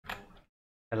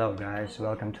Hello guys,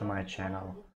 welcome to my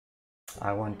channel.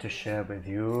 I want to share with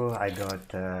you I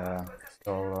got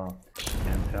solo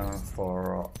champion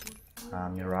for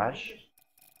Mirage,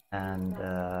 and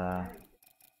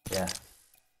yeah,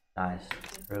 nice,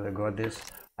 really got this.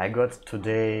 I got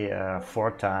today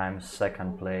 4 times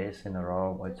second place in a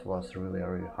row, which was really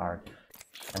hard.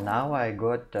 And now I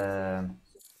got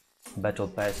battle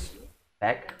pass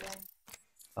pack,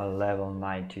 a level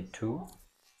 92.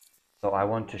 So I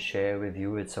want to share with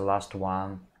you, it's the last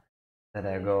one that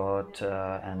I got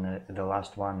and the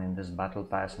last one in this battle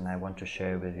pass, and I want to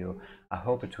share with you. I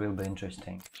hope it will be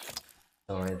interesting.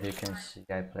 So as you can see,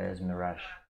 I play as Mirage.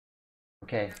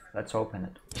 Okay, let's open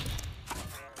it.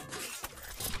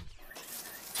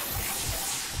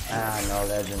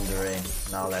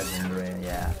 No legendary,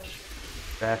 yeah.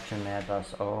 Crafting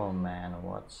metas, oh man,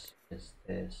 what is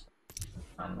this?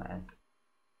 Oh man.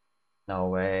 No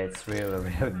way, it's really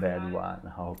bad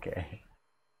one, okay.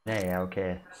 Yeah,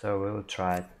 okay, so we'll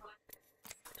try it.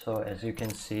 So as you can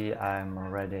see, I'm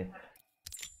already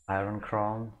Iron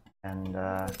Crown, and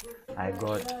I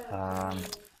got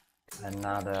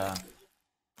another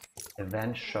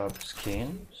event shop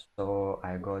skin, so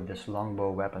I got this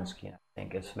longbow weapon skin. I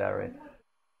think it's very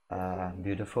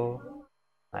beautiful,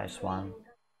 nice one.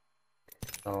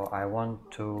 So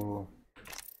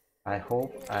I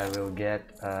hope I will get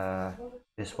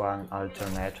this one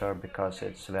alternator, because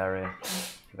it's very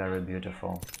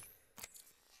beautiful.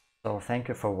 So thank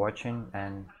you for watching,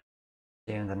 and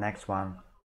see you in the next one.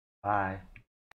 Bye.